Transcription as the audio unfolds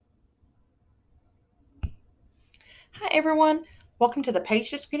Hi, everyone. Welcome to the Page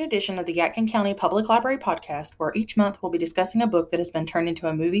to Screen edition of the Yadkin County Public Library podcast, where each month we'll be discussing a book that has been turned into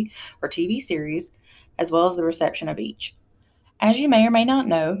a movie or TV series, as well as the reception of each. As you may or may not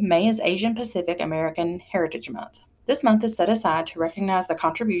know, May is Asian Pacific American Heritage Month. This month is set aside to recognize the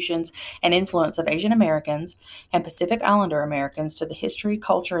contributions and influence of Asian Americans and Pacific Islander Americans to the history,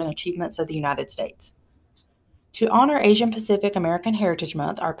 culture, and achievements of the United States. To honor Asian Pacific American Heritage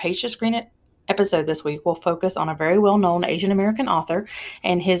Month, our Page to Screen episode this week will focus on a very well known Asian American author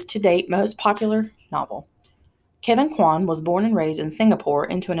and his to date most popular novel. Kevin Kwan was born and raised in Singapore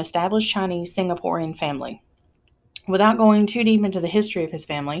into an established Chinese Singaporean family. Without going too deep into the history of his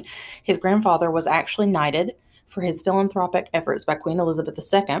family, his grandfather was actually knighted for his philanthropic efforts by Queen Elizabeth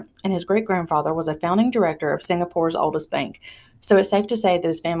II, and his great grandfather was a founding director of Singapore's oldest bank, so it's safe to say that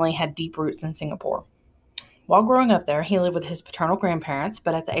his family had deep roots in Singapore. While growing up there, he lived with his paternal grandparents,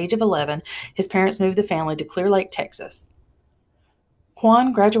 but at the age of 11, his parents moved the family to Clear Lake, Texas.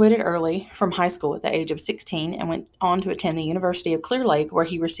 Kwan graduated early from high school at the age of 16 and went on to attend the University of Clear Lake, where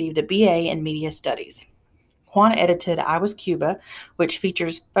he received a BA in Media Studies. Kwan edited I Was Cuba, which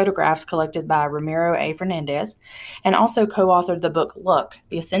features photographs collected by Ramiro A. Fernandez, and also co-authored the book Luck,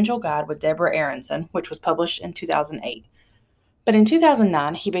 The Essential Guide with Deborah Aronson, which was published in 2008. But in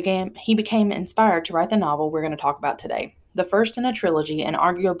 2009, he became inspired to write the novel we're going to talk about today, the first in a trilogy and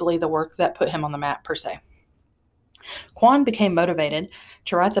arguably the work that put him on the map per se. Kwan became motivated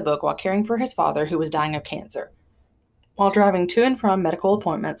to write the book while caring for his father, who was dying of cancer. While driving to and from medical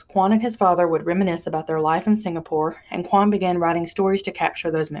appointments, Kwan and his father would reminisce about their life in Singapore, and Kwan began writing stories to capture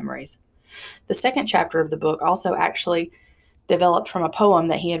those memories. The second chapter of the book also actually developed from a poem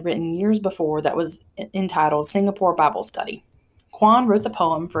that he had written years before that was entitled Singapore Bible Study. Kwan wrote the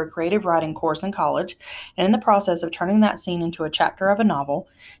poem for a creative writing course in college, and in the process of turning that scene into a chapter of a novel,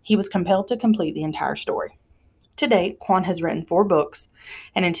 he was compelled to complete the entire story. To date, Kwan has written 4 books,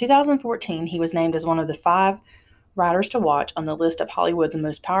 and in 2014, he was named as one of the 5 writers to watch on the list of Hollywood's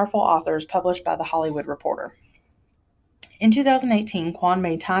most powerful authors published by The Hollywood Reporter. In 2018, Kwan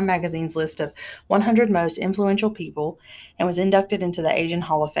made Time magazine's list of 100 most influential people and was inducted into the Asian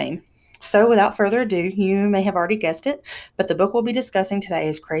Hall of Fame. So, without further ado, you may have already guessed it, but the book we'll be discussing today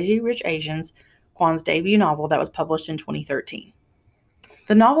is Crazy Rich Asians, Kwan's debut novel that was published in 2013.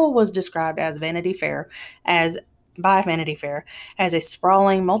 The novel was described as by Vanity Fair as a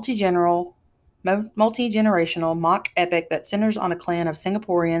sprawling, multi-generational mock epic that centers on a clan of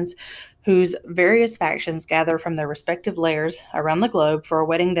Singaporeans whose various factions gather from their respective lairs around the globe for a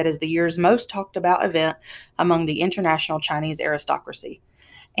wedding that is the year's most talked about event among the international Chinese aristocracy.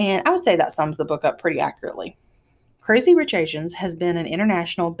 And I would say that sums the book up pretty accurately. Crazy Rich Asians has been an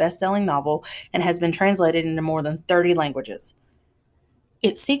international best-selling novel and has been translated into more than 30 languages.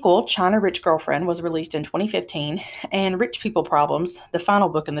 Its sequel, China Rich Girlfriend, was released in 2015, and Rich People Problems, the final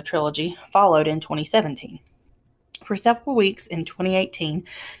book in the trilogy, followed in 2017. For several weeks in 2018,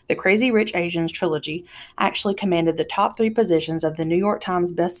 the Crazy Rich Asians trilogy actually commanded the top 3 positions of the New York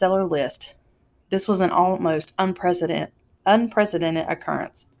Times bestseller list. This was an almost unprecedented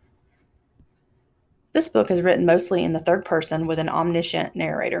occurrence. This book is written mostly in the third person with an omniscient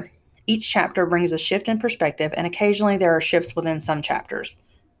narrator. Each chapter brings a shift in perspective, and occasionally there are shifts within some chapters.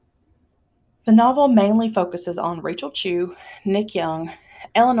 The novel mainly focuses on Rachel Chu, Nick Young,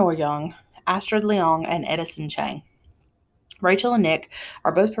 Eleanor Young, Astrid Leong, and Edison Chang. Rachel and Nick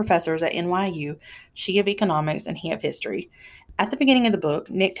are both professors at NYU, she of economics and he of history. At the beginning of the book,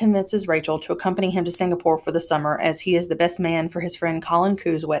 Nick convinces Rachel to accompany him to Singapore for the summer as he is the best man for his friend Colin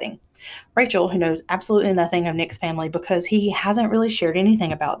Khoo's wedding. Rachel, who knows absolutely nothing of Nick's family because he hasn't really shared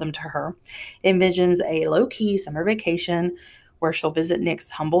anything about them to her, envisions a low-key summer vacation where she'll visit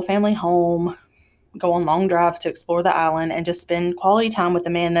Nick's humble family home, go on long drives to explore the island, and just spend quality time with the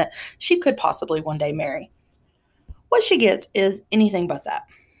man that she could possibly one day marry. What she gets is anything but that.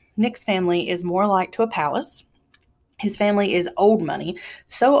 Nick's family is more like to a palace. His family is old money,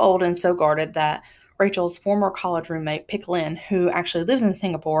 so old and so guarded that Rachel's former college roommate, Pick Lin, who actually lives in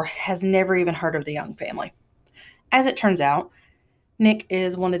Singapore, has never even heard of the Young family. As it turns out, Nick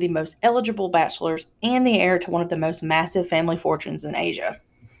is one of the most eligible bachelors and the heir to one of the most massive family fortunes in Asia.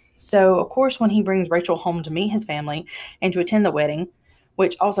 So, of course, when he brings Rachel home to meet his family and to attend the wedding,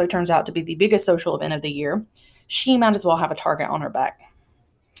 which also turns out to be the biggest social event of the year, she might as well have a target on her back.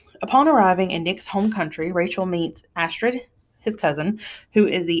 Upon arriving in Nick's home country, Rachel meets Astrid, his cousin, who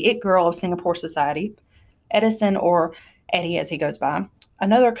is the it girl of Singapore society, Edison, or Eddie as he goes by,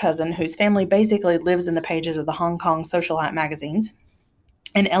 another cousin whose family basically lives in the pages of the Hong Kong socialite magazines,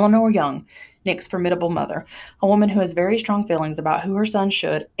 and Eleanor Young, Nick's formidable mother, a woman who has very strong feelings about who her son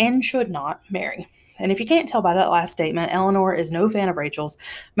should and should not marry. And if you can't tell by that last statement, Eleanor is no fan of Rachel's,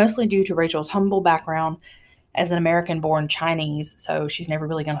 mostly due to Rachel's humble background as an American-born Chinese, so she's never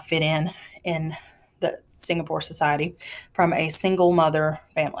really going to fit in the Singapore society, from a single mother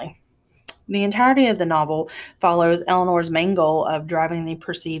family. The entirety of the novel follows Eleanor's main goal of driving the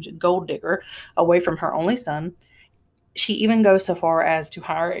perceived gold digger away from her only son. She even goes so far as to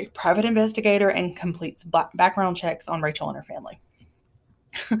hire a private investigator and completes background checks on Rachel and her family.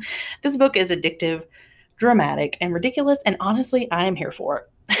 This book is addictive, dramatic, and ridiculous, and honestly, I am here for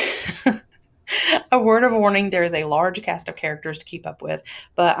it. A word of warning, there is a large cast of characters to keep up with,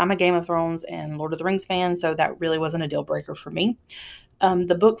 but I'm a Game of Thrones and Lord of the Rings fan, so that really wasn't a deal breaker for me.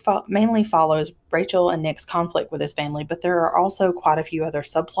 The book mainly follows Rachel and Nick's conflict with his family, but there are also quite a few other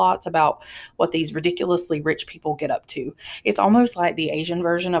subplots about what these ridiculously rich people get up to. It's almost like the Asian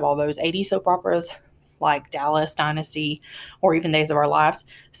version of all those 80s soap operas, like Dallas, Dynasty, or even Days of Our Lives.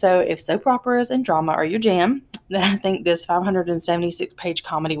 So if soap operas and drama are your jam, then I think this 576-page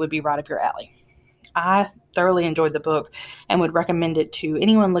comedy would be right up your alley. I thoroughly enjoyed the book and would recommend it to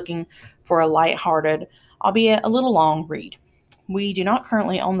anyone looking for a lighthearted, albeit a little long, read. We do not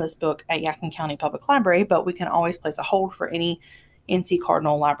currently own this book at Yadkin County Public Library, but we can always place a hold for any NC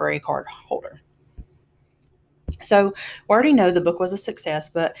Cardinal Library card holder. So we already know the book was a success,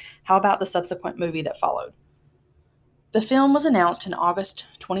 but how about the subsequent movie that followed? The film was announced in August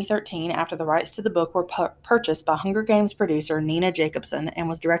 2013 after the rights to the book were purchased by Hunger Games producer Nina Jacobson and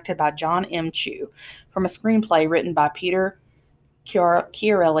was directed by John M. Chu from a screenplay written by Peter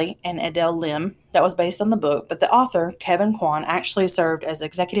Chiarelli and Adele Lim that was based on the book, but the author, Kevin Kwan, actually served as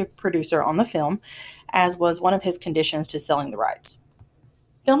executive producer on the film, as was one of his conditions to selling the rights.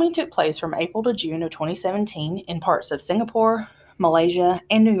 Filming took place from April to June of 2017 in parts of Singapore, Malaysia,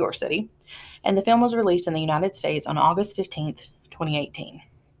 and New York City, and the film was released in the United States on August 15th, 2018.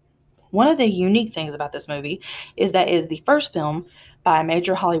 One of the unique things about this movie is that it is the first film by a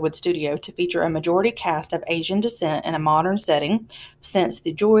major Hollywood studio to feature a majority cast of Asian descent in a modern setting since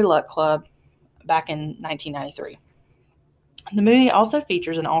the Joy Luck Club back in 1993. The movie also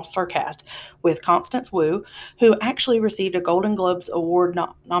features an all-star cast with Constance Wu, who actually received a Golden Globes Award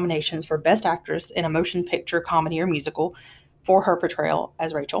nominations for Best Actress in a Motion Picture, Comedy, or Musical for her portrayal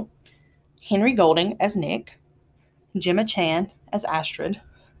as Rachel, Henry Golding as Nick, Gemma Chan as Astrid,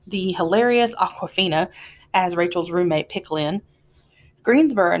 the hilarious Awkwafina as Rachel's roommate Picklin,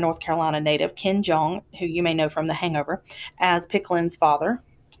 Greensboro, North Carolina native Ken Jeong, who you may know from The Hangover, as Picklin's father,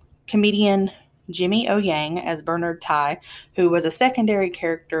 comedian Jimmy O. Yang as Bernard Tai, who was a secondary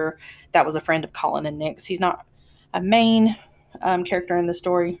character that was a friend of Colin and Nick's. He's not a main character in the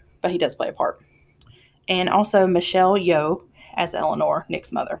story, but he does play a part. And also Michelle Yeoh as Eleanor,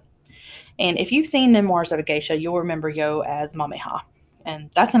 Nick's mother. And if you've seen Memoirs of a Geisha, you'll remember Yeoh as Mame Ha.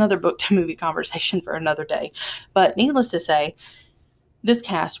 And that's another book-to-movie conversation for another day. But needless to say, this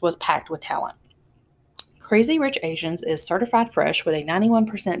cast was packed with talent. Crazy Rich Asians is certified fresh with a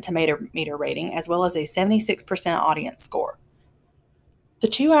 91% tomato meter rating as well as a 76% audience score. The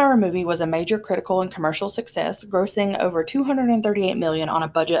 2-hour movie was a major critical and commercial success, grossing over $238 million on a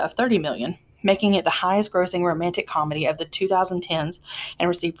budget of $30 million, making it the highest grossing romantic comedy of the 2010s and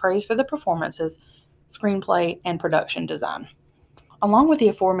received praise for the performances, screenplay, and production design. Along with the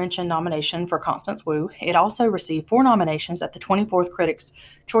aforementioned nomination for Constance Wu, it also received 4 nominations at the 24th Critics'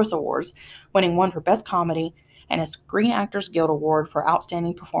 Choice Awards, winning 1 for Best Comedy and a Screen Actors Guild Award for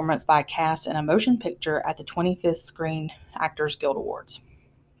Outstanding Performance by a Cast in a Motion Picture at the 25th Screen Actors Guild Awards.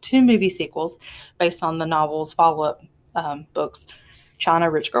 2 movie sequels based on the novel's follow-up books, China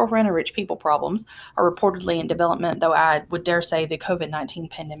Rich Girlfriend and Rich People Problems, are reportedly in development, though I would dare say the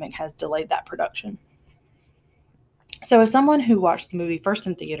COVID-19 pandemic has delayed that production. So as someone who watched the movie first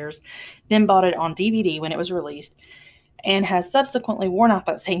in theaters, then bought it on DVD when it was released, and has subsequently worn out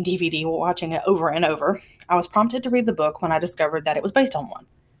that same DVD while watching it over and over, I was prompted to read the book when I discovered that it was based on one.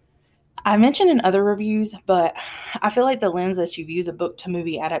 I mentioned in other reviews, but I feel like the lens that you view the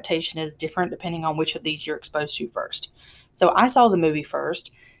book-to-movie adaptation is different depending on which of these you're exposed to first. So I saw the movie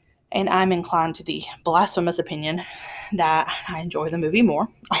first, and I'm inclined to the blasphemous opinion that I enjoy the movie more,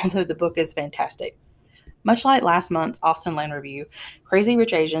 although the book is fantastic. Much like last month's Austen Land review, Crazy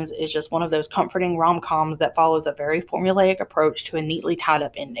Rich Asians is just one of those comforting rom-coms that follows a very formulaic approach to a neatly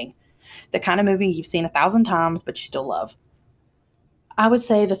tied-up ending. The kind of movie you've seen 1,000 times, but you still love. I would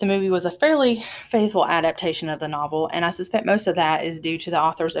say that the movie was a fairly faithful adaptation of the novel, and I suspect most of that is due to the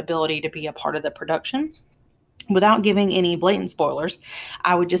author's ability to be a part of the production. Without giving any blatant spoilers,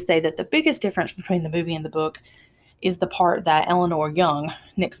 I would just say that the biggest difference between the movie and the book is the part that Eleanor Young,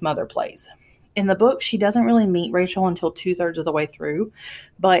 Nick's mother, plays. In the book, she doesn't really meet Rachel until 2/3 of the way through,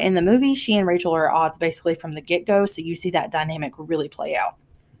 but in the movie, she and Rachel are at odds basically from the get-go, so you see that dynamic really play out.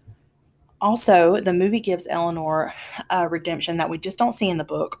 Also, the movie gives Eleanor a redemption that we just don't see in the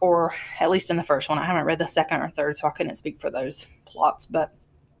book, or at least in the first one. I haven't read the second or third, so I couldn't speak for those plots. But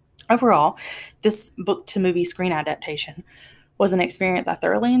overall, this book to movie screen adaptation was an experience I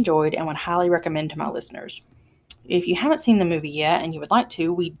thoroughly enjoyed and would highly recommend to my listeners. If you haven't seen the movie yet and you would like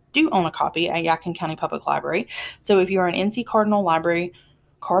to, we do own a copy at Yadkin County Public Library. So if you are an NC Cardinal Library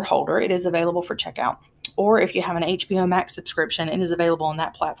card holder, it is available for checkout. Or if you have an HBO Max subscription, it is available on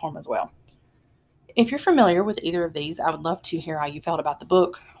that platform as well. If you're familiar with either of these, I would love to hear how you felt about the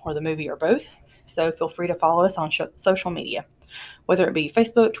book or the movie or both. So feel free to follow us on social media, whether it be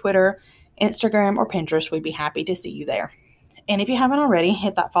Facebook, Twitter, Instagram, or Pinterest. We'd be happy to see you there. And if you haven't already,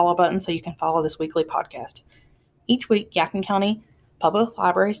 hit that follow button so you can follow this weekly podcast. Each week, Yadkin County Public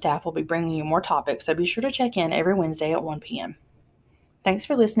Library staff will be bringing you more topics, so be sure to check in every Wednesday at 1 p.m. Thanks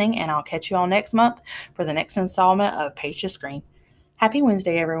for listening, and I'll catch you all next month for the next installment of Page to Screen. Happy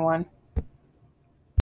Wednesday, everyone.